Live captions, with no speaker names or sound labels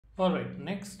Alright,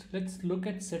 next let's look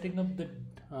at setting up the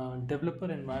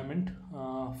developer environment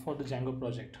for the Django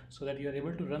project so that you are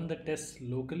able to run the tests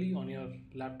locally on your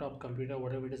laptop, computer,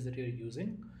 whatever it is that you're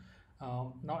using.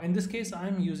 Now in this case,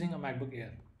 I'm using a MacBook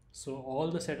Air. So all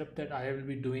the setup that I will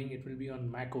be doing, it will be on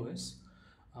Mac OS.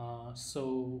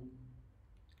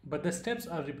 But the steps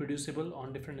are reproducible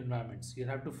on different environments. You'll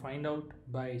have to find out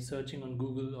by searching on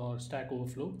Google or Stack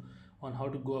Overflow on how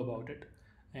to go about it,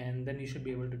 and then you should be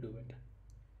able to do it.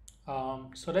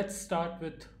 So let's start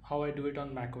with how I do it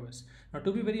on macOS. Now,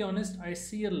 to be very honest, I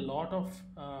see a lot of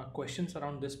questions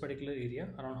around this particular area,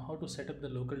 around how to set up the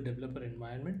local developer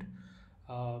environment.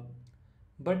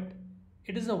 But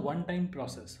it is a one-time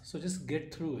process, so just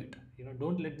get through it.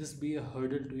 Don't let this be a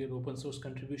hurdle to your open source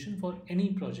contribution for any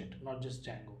project, not just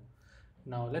Django.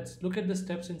 Now, let's look at the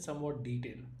steps in somewhat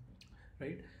detail,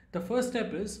 right? The first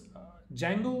step is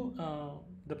Django,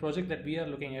 the project that we are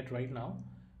looking at right now.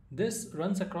 This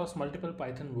runs across multiple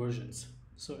Python versions.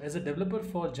 So as a developer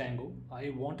for Django,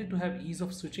 I wanted to have ease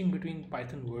of switching between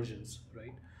Python versions,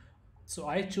 right? So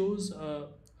I chose a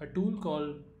tool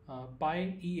called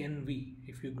Pyenv.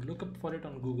 If you look up for it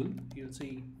on Google, you'll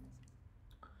see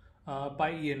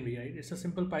Pyenv, right? It's a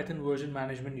simple Python version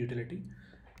management utility.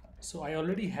 So I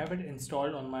already have it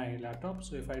installed on my laptop.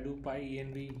 So if I do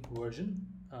Pyenv version,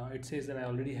 it says that I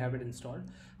already have it installed.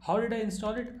 How did I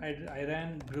install it? I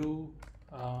ran brew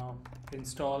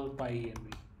install Pyenv.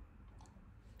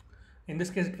 In this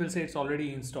case, it will say it's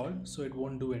already installed, so it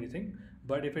won't do anything.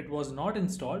 But if it was not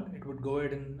installed, it would go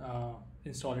ahead and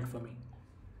install it for me.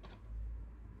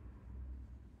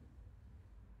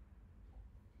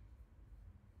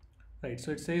 Right,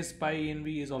 so it says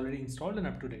Pyenv is already installed and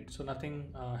up to date, so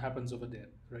nothing happens over there,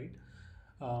 right?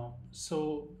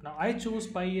 So now I chose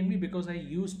Pyenv because I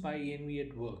use Pyenv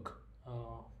at work.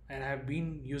 And I have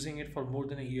been using it for more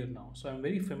than a year now. So I'm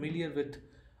very familiar with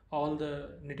all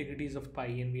the nitty-gritties of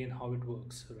Pyenv and how it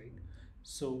works, right?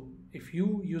 So if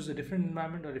you use a different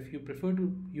environment, or if you prefer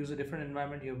to use a different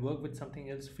environment, you have worked with something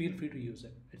else, feel free to use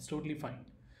it. It's totally fine.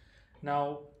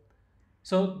 Now,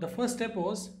 so the first step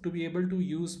was to be able to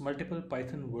use multiple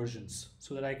Python versions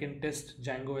so that I can test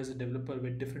Django as a developer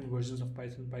with different versions of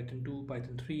Python, Python 2,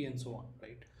 Python 3, and so on,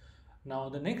 right? Now,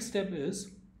 the next step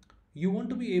is you want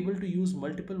to be able to use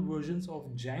multiple versions of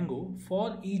Django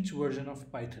for each version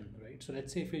of Python, right? So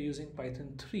let's say if you're using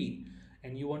Python 3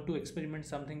 and you want to experiment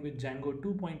something with Django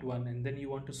 2.1 and then you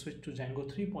want to switch to Django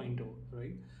 3.0,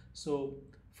 right? So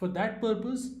for that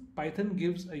purpose, Python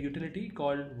gives a utility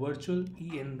called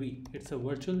Virtualenv. It's a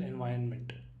virtual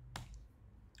environment,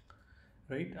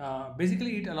 right?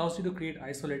 Basically, it allows you to create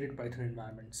isolated Python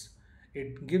environments.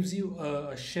 It gives you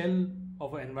a shell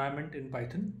of an environment in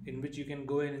Python in which you can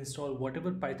go and install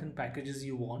whatever Python packages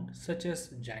you want, such as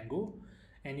Django,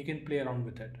 and you can play around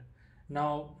with it.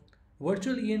 Now,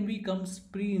 Virtualenv comes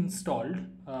pre-installed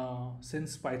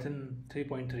since Python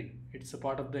 3.3. It's a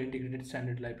part of the integrated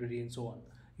standard library and so on,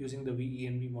 using the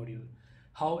venv module.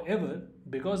 However,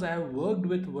 because I have worked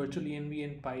with Virtualenv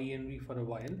and Pyenv for a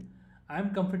while,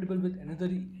 I'm comfortable with another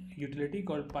utility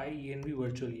called Pyenv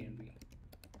Virtualenv.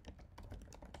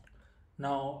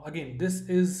 Now again, this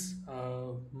is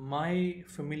my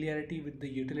familiarity with the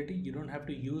utility. You don't have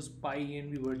to use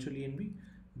Pyenv Virtualenv.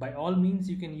 By all means,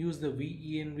 you can use the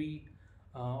venv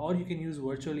or you can use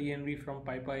Virtualenv from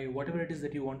PyPy, whatever it is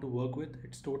that you want to work with.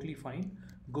 It's totally fine.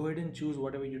 Go ahead and choose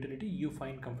whatever utility you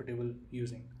find comfortable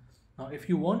using. Now, if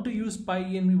you want to use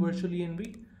Pyenv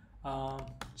Virtualenv,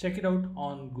 check it out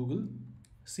on Google.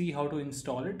 See how to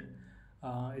install it.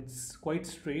 It's quite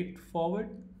straightforward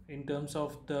in terms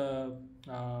of the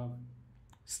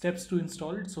steps to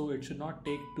install it, so it should not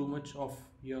take too much of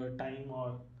your time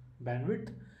or bandwidth.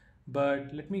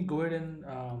 But let me go ahead and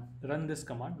run this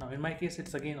command. Now in my case,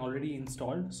 it's again already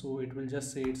installed, so it will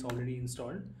just say it's already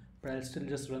installed, but I'll still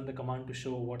just run the command to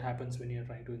show what happens when you're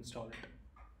trying to install it.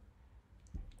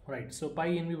 Right, so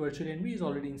Pyenv Virtualenv is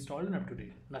already installed and up to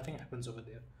date. Nothing happens over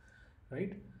there,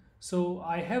 right? So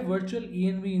I have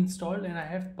Virtualenv installed and I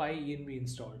have Pyenv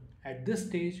installed. At this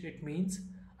stage, it means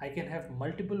I can have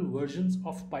multiple versions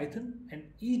of Python, and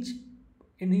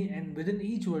within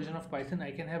each version of Python,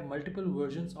 I can have multiple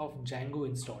versions of Django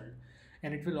installed,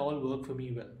 and it will all work for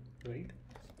me well, right?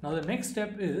 Now the next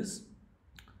step is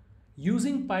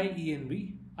using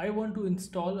Pyenv. I want to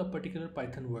install a particular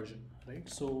Python version, right?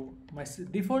 So my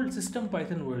default system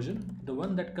Python version, the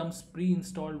one that comes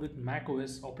pre-installed with Mac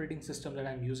OS operating system that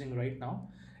I'm using right now,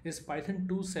 is Python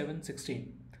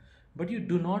 2.7.16. But you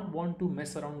do not want to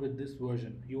mess around with this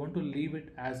version. You want to leave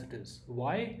it as it is.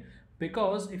 Why?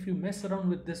 Because if you mess around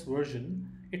with this version,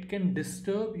 it can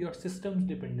disturb your system's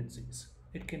dependencies.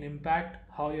 it can impact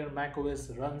how your macOS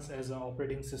runs as an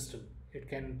operating system. It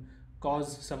can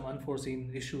cause some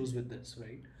unforeseen issues with this,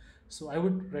 right? So I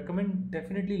would recommend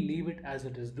definitely leave it as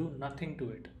it is, do nothing to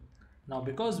it. Now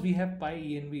because we have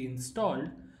pyenv installed,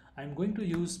 I'm going to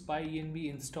use pyenv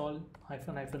install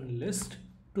 -- list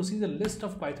to see the list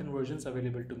of Python versions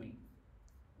available to me.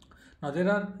 Now there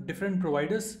are different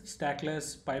providers,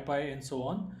 Stackless, PyPy and so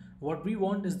on. What we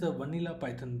want is the vanilla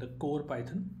Python, the core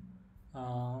Python.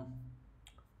 Uh,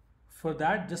 for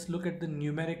that, just look at the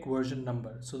numeric version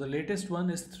number. So the latest one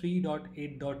is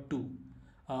 3.8.2.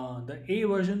 The A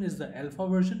version is the alpha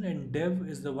version, and dev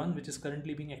is the one which is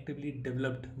currently being actively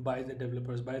developed by the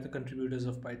developers, by the contributors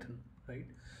of Python, right?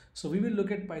 So we will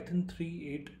look at Python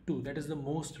 3.8.2. That is the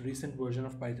most recent version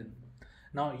of Python.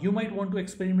 Now you might want to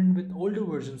experiment with older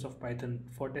versions of Python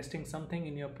for testing something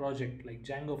in your project like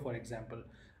Django, for example,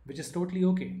 which is totally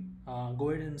okay. Go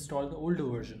ahead and install the older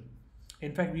version.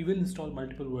 In fact, we will install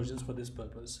multiple versions for this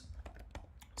purpose.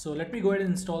 So let me go ahead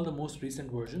and install the most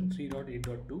recent version,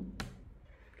 3.8.2.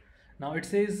 Now it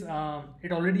says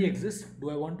it already exists. Do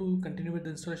I want to continue with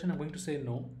the installation? I'm going to say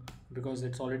no, because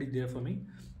it's already there for me.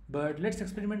 But let's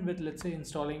experiment with, let's say,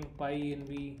 installing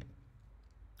pyenv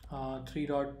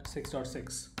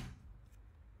 3.6.6.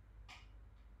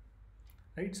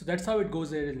 Right, so that's how it goes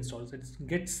there. It installs, it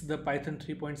gets the Python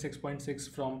 3.6.6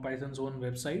 from Python's own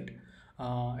website,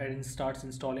 and starts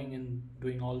installing and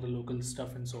doing all the local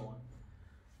stuff and so on.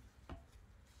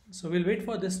 So we'll wait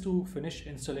for this to finish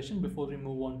installation before we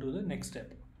move on to the next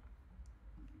step.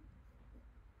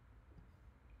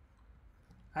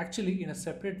 Actually, in a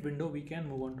separate window we can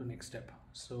move on to next step.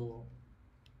 So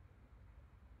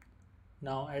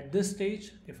now at this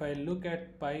stage, if I look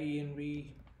at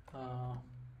pyenv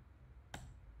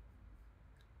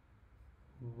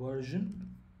version,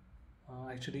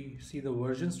 actually see the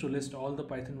versions to list all the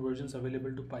Python versions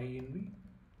available to pyenv.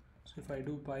 So if I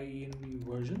do pyenv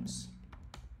versions,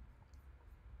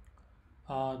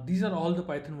 these are all the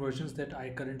Python versions that I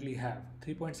currently have.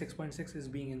 3.6.6 is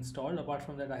being installed. Apart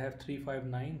from that, I have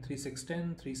 3.5.9,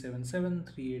 3.6.10, 3.7.7,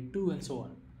 3.8.2 and so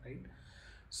on, right?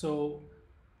 So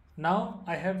now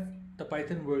I have the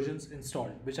Python versions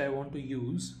installed, which I want to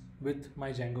use with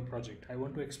my Django project. I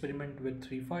want to experiment with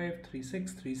 3.5,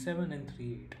 3.6, 3.7 and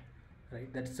 3.8,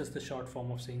 right? That's just the short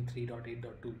form of saying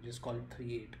 3.8.2, just call it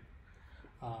 3.8.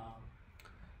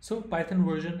 So Python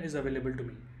version is available to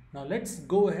me. Now let's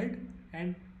go ahead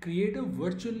and create a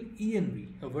virtual env,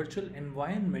 a virtual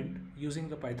environment using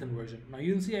the Python version. Now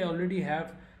you'll see I already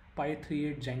have Py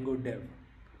 3.8 Django dev.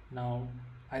 Now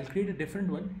I'll create a different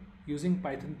one using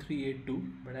Python 3.8.2,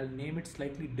 but I'll name it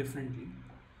slightly differently.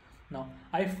 Now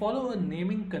I follow a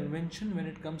naming convention when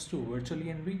it comes to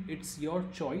virtualenv. It's your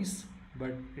choice,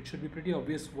 but it should be pretty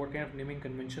obvious what kind of naming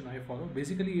convention I follow.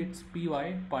 Basically it's py,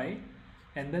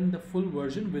 and then the full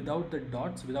version without the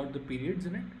dots, without the periods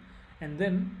in it, and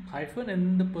then hyphen,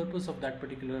 and the purpose of that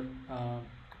particular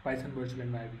Python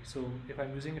virtualenv. So if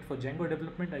I'm using it for Django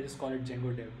development, I just call it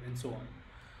Django dev and so on,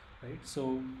 right?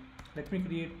 So let me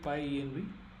create pyenv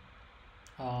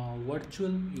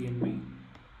virtualenv,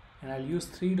 and I'll use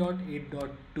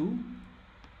 3.8.2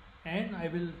 and I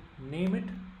will name it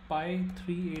Py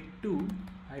 3.8.2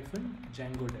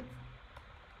 Django dev,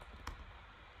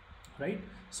 right?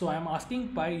 So I'm asking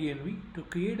pyenv to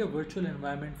create a virtual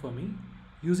environment for me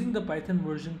using the Python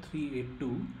version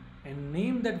 3.8.2 and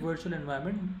name that virtual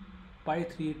environment Py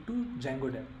 3.8.2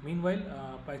 Django dev. Meanwhile,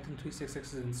 Python 3.6.6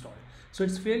 is installed. So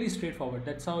it's fairly straightforward.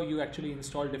 That's how you actually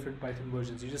install different Python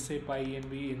versions. You just say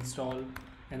pyenv install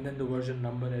and then the version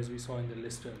number as we saw in the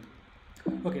list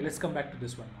earlier. Okay, let's come back to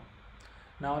this one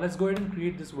now. Now let's go ahead and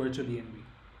create this virtual env.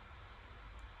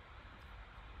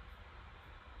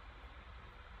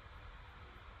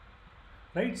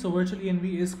 Right, so virtual env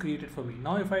is created for me.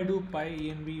 Now if I do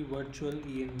pyenv virtual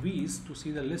envs to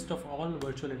see the list of all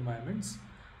virtual environments,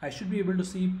 I should be able to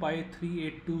see Py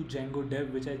 3.8.2 Django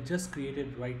dev, which I just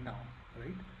created right now,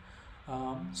 right?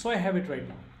 So I have it right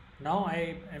now. Now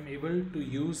I am able to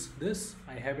use this.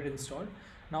 I have it installed.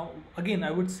 Now again, I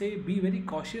would say be very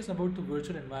cautious about the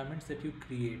virtual environments that you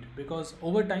create, because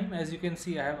over time, as you can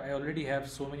see, I already have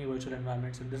so many virtual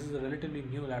environments, and this is a relatively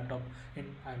new laptop,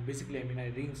 and I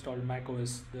reinstalled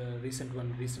macOS, the recent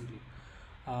one recently.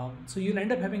 So you'll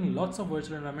end up having lots of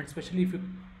virtual environments, especially if you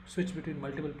switch between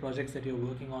multiple projects that you're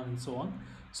working on and so on.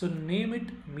 So name it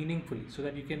meaningfully so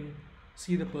that you can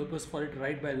see the purpose for it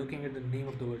right by looking at the name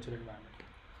of the virtual environment.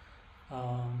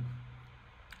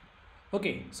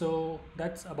 Okay, so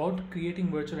that's about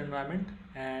creating virtual environment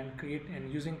and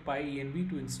using pyenv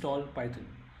to install Python.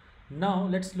 Now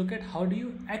let's look at how do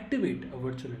you activate a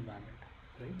virtual environment,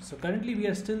 right? So currently we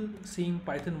are still seeing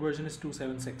Python version is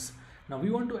 2.7.6. Now we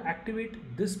want to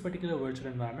activate this particular virtual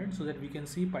environment so that we can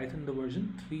see Python the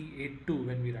version 3.8.2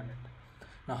 when we run it.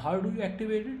 Now how do you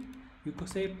activate it? You could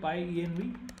say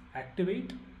pyenv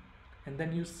activate and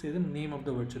then you say the name of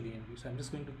the virtual env. So I'm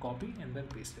just going to copy and then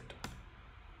paste it.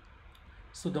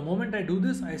 So the moment I do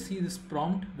this, I see this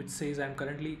prompt which says I'm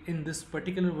currently in this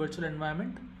particular virtual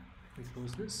environment. Let me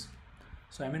close this.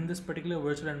 So I'm in this particular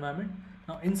virtual environment.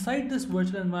 Now inside this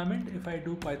virtual environment, if I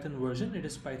do Python version, it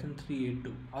is Python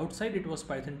 3.8.2. Outside it was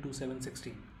Python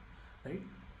 2.7.16, right?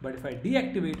 But if I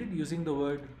deactivate it using the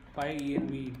word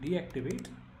pyenv deactivate,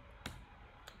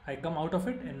 I come out of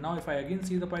it, and now if I again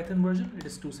see the Python version, it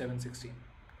is 2.7.16,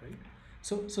 right?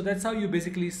 So that's how you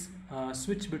basically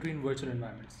switch between virtual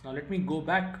environments. Now let me go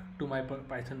back to my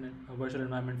Python virtual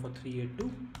environment for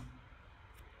 3.8.2.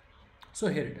 So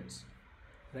here it is,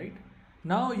 right?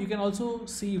 Now you can also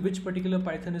see which particular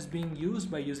Python is being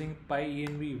used by using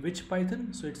pyenv which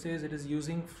Python. So it says it is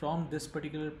using from this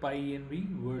particular pyenv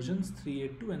versions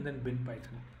 3.8.2 and then bin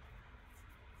Python,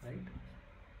 right?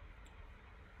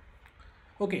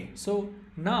 Okay, so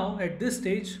now at this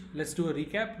stage, let's do a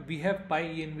recap. We have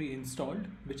pyenv installed,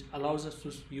 which allows us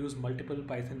to use multiple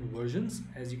Python versions.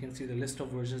 As you can see the list of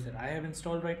versions that I have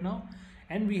installed right now.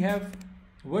 And we have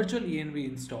Virtualenv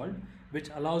installed, which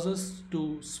allows us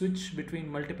to switch between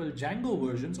multiple Django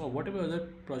versions or whatever other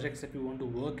projects that we want to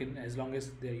work in, as long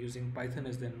as they're using Python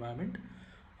as the environment.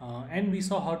 And we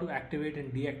saw how to activate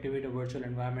and deactivate a virtual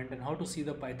environment and how to see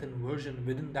the Python version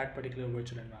within that particular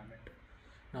virtual environment.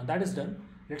 Now that is done.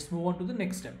 Let's move on to the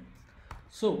next step.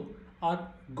 So our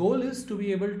goal is to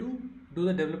be able to do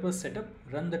the developer setup,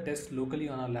 run the test locally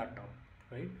on our laptop,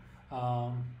 right?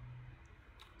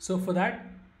 So for that,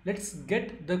 let's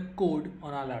get the code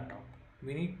on our laptop.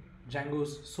 We need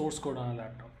Django's source code on our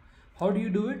laptop. How do you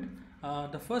do it?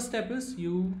 The first step is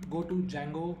you go to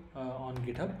Django on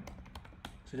GitHub.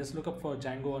 So just look up for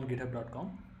Django on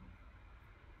github.com.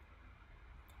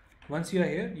 Once you are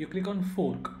here, you click on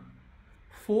fork.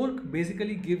 Fork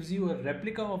basically gives you a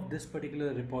replica of this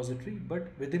particular repository, but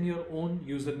within your own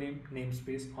username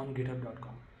namespace on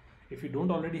github.com. If you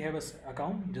don't already have an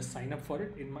account, just sign up for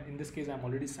it. In this case, I'm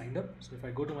already signed up. So if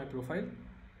I go to my profile,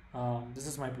 this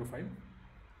is my profile.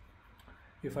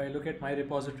 If I look at my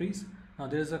repositories, now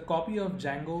there is a copy of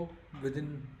Django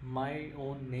within my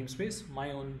own namespace,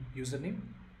 my own username,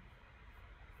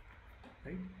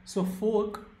 right? So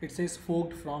fork, it says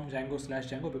forked from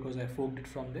Django/Django because I forked it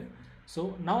from there.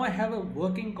 So now I have a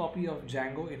working copy of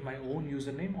Django in my own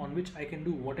username on which I can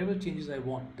do whatever changes I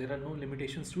want. There are no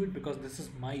limitations to it because this is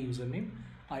my username.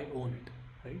 I own it,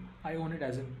 right? I own it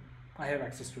as in I have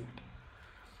access to it.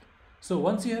 So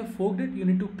once you have forked it, you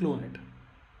need to clone it,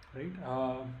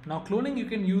 right? Now cloning, you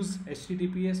can use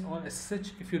HTTPS or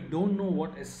SSH. If you don't know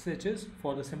what SSH is,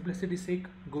 for the simplicity's sake,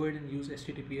 go ahead and use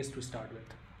HTTPS to start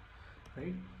with,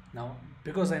 right? Now,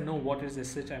 because I know what is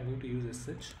SSH, I'm going to use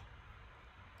SSH.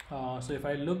 So if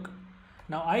I look,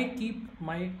 now I keep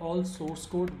my all source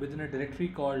code within a directory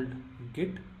called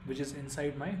git, which is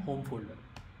inside my home folder,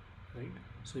 right?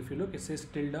 So if you look, it says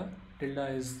tilde. Tilde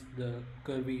is the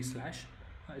curvy slash.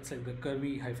 It's like the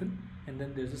curvy hyphen, and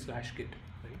then there's a slash git,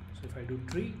 right? So if I do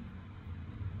tree,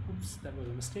 oops, that was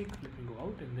a mistake. Let me go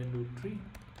out and then do tree.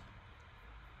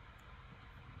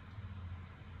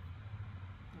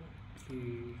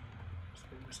 Okay, that's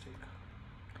a mistake.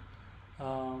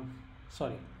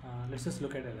 Sorry, let's just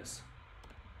look at ls,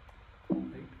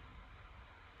 right?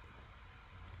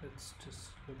 Let's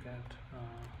just look at,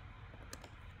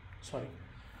 sorry.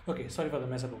 Okay, sorry for the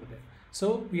mess up over there.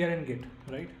 So we are in git,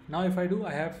 right? Now if I do,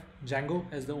 I have Django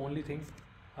as the only thing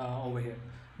over here.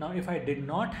 Now if I did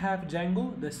not have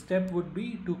Django, the step would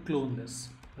be to clone this,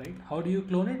 right? How do you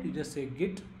clone it? You just say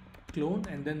git clone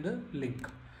and then the link.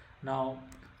 Now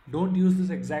don't use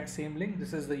this exact same link.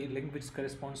 This is the link which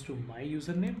corresponds to my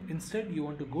username. Instead, you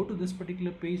want to go to this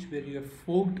particular page where you have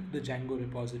forked the Django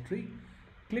repository.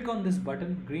 Click on this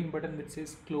button, green button which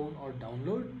says clone or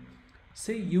download.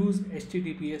 Say use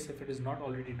HTTPS if it is not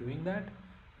already doing that.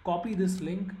 Copy this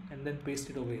link and then paste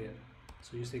it over here.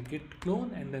 So you say git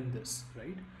clone and then this,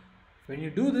 right? When you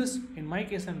do this, in my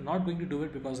case, I'm not going to do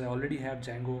it because I already have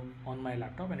Django on my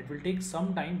laptop and it will take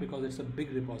some time because it's a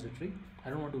big repository. I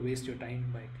don't want to waste your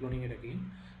time by cloning it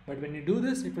again. But when you do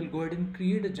this, it will go ahead and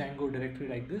create a Django directory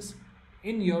like this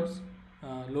in your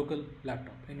local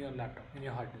laptop, in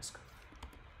your hard disk.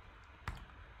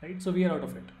 Right? So we are out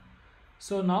of it.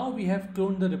 So now we have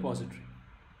cloned the repository.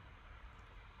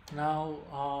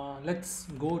 Now let's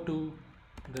go to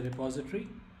the repository.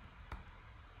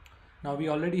 Now we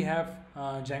already have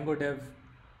Django dev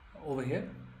over here,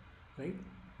 right?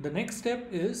 The next step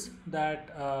is that,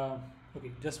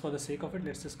 okay, just for the sake of it,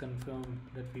 let's just confirm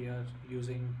that we are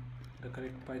using the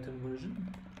correct Python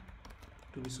version.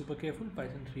 To be super careful,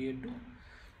 Python 3.8.2.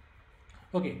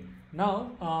 Okay,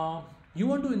 now you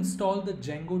want to install the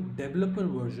Django developer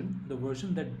version, the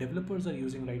version that developers are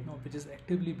using right now, which is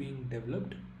actively being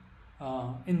developed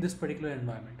in this particular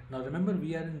environment. Now remember,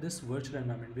 we are in this virtual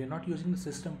environment. We are not using the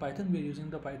system Python, we are using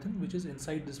the Python which is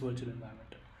inside this virtual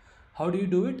environment. How do you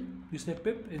do it? You say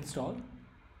pip install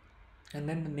and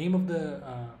then the name of the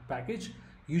package.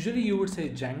 Usually you would say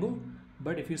Django,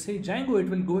 but if you say Django, it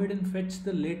will go ahead and fetch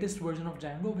the latest version of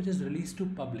Django which is released to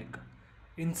public.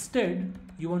 Instead,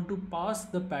 you want to pass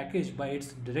the package by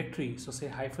its directory, so say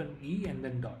 -e and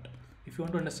then dot. If you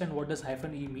want to understand what does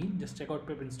 -e mean, just check out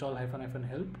pip install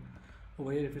 -help.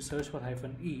 Over here, if you search for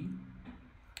 -e,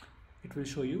 it will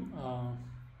show you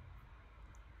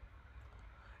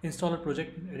install a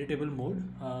project editable mode,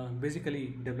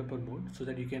 basically developer mode, so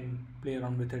that you can play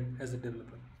around with it as a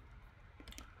developer.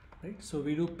 Right, so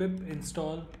we do pip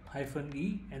install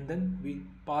 -e and then we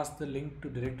pass the link to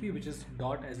directory, which is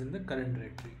dot as in the current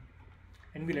directory,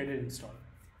 and we let it install.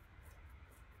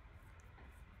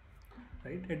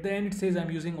 Right, at the end it says I'm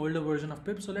using older version of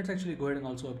pip, so let's actually go ahead and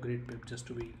also upgrade pip just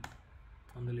to be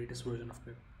on the latest version of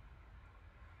pip.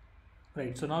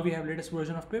 Right, so now we have latest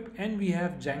version of pip and we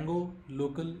have Django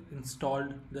local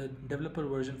installed, the developer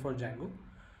version for Django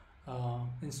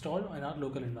installed in our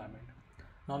local environment.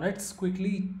 Now let's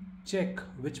quickly check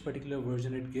which particular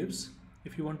version it gives.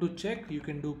 If you want to check, you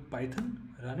can do Python,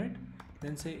 run it,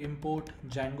 then say import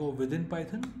Django within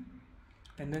Python,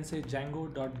 and then say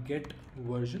Django.get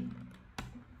version.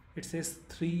 It says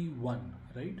 3.1,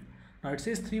 right? Now it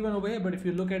says 3.1 over here, but if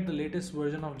you look at the latest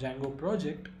version of Django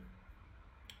project,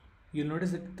 you'll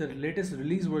notice that the latest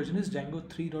release version is Django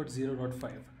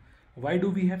 3.0.5. Why do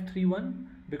we have 3.1?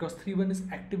 Because 3.1 is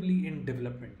actively in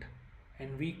development.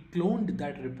 And we cloned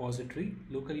that repository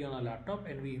locally on our laptop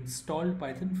and we installed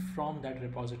Python from that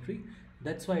repository.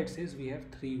 That's why it says we have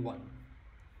 3.1.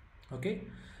 Okay,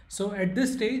 so at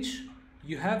this stage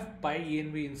you have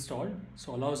Pyenv installed,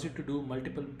 so allows you to do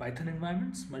multiple Python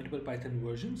environments, multiple Python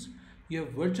versions. You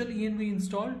have Virtualenv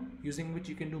installed, using which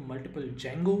you can do multiple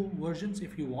Django versions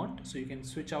if you want. So you can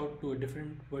switch out to a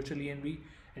different Virtualenv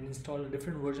and install a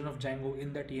different version of Django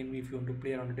in that env if you want to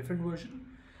play around a different version.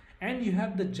 And you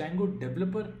have the Django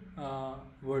developer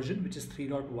version, which is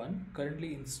 3.1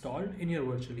 currently installed in your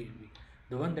Virtualenv,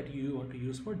 the one that you want to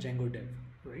use for Django dev,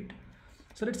 right?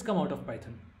 So let's come out of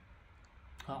Python.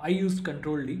 I used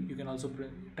Control D. You can also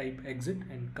type exit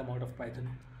and come out of Python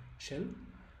shell.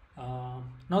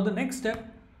 Now the next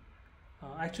step,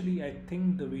 actually I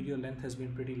think the video length has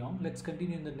been pretty long. Let's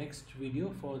continue in the next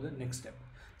video for the next step.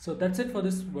 So that's it for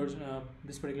this version,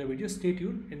 this particular video. Stay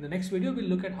tuned. In the next video, we'll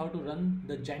look at how to run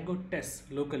the Django tests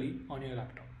locally on your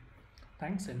laptop.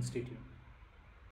 Thanks and stay tuned.